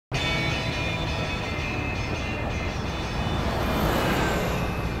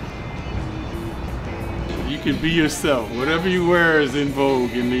can be yourself. Whatever you wear is in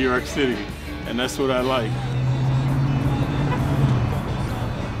vogue in New York City, and that's what I like.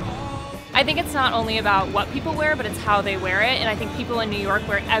 I think it's not only about what people wear, but it's how they wear it, and I think people in New York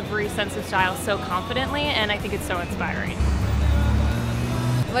wear every sense of style so confidently, and I think it's so inspiring.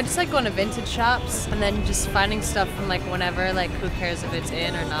 I just like going to vintage shops and then just finding stuff from like whenever, like who cares if it's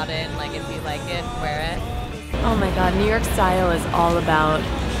in or not in, like if you like it, wear it. Oh my God, New York style is all about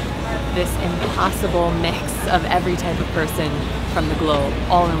this impossible mix of every type of person from the globe,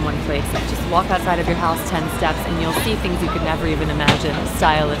 all in one place. Like just walk outside of your house 10 steps and you'll see things you could never even imagine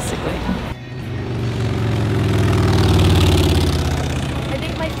stylistically. I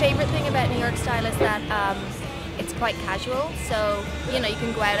think my favorite thing about New York style is that it's quite casual, so you know you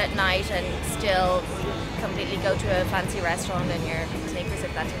can go out at night and still completely go to a fancy restaurant in your sneakers,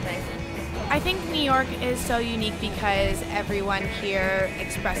 if that's your thing. I think New York is so unique because everyone here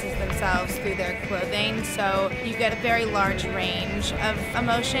expresses themselves through their clothing, so you get a very large range of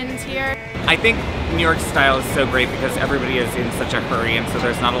emotions here. I think New York style is so great because everybody is in such a hurry, and so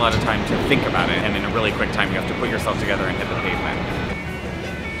there's not a lot of time to think about it, and in a really quick time you have to put yourself together and hit the pavement.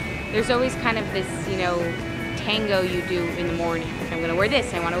 There's always kind of this, you know, tango you do in the morning. I'm going to wear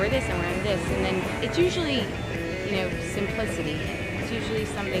this, I want to wear this, I want to wear this. And then it's usually, you know, simplicity. It's usually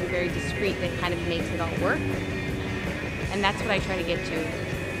something very discreet that kind of makes it all work. And that's what I try to get to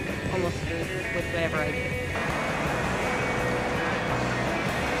almost with whatever I do.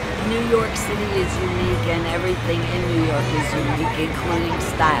 New York City is unique and everything in New York is unique, including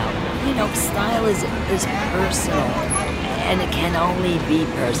style. You know, style is personal, and it can only be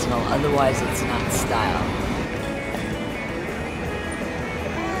personal, otherwise it's not style.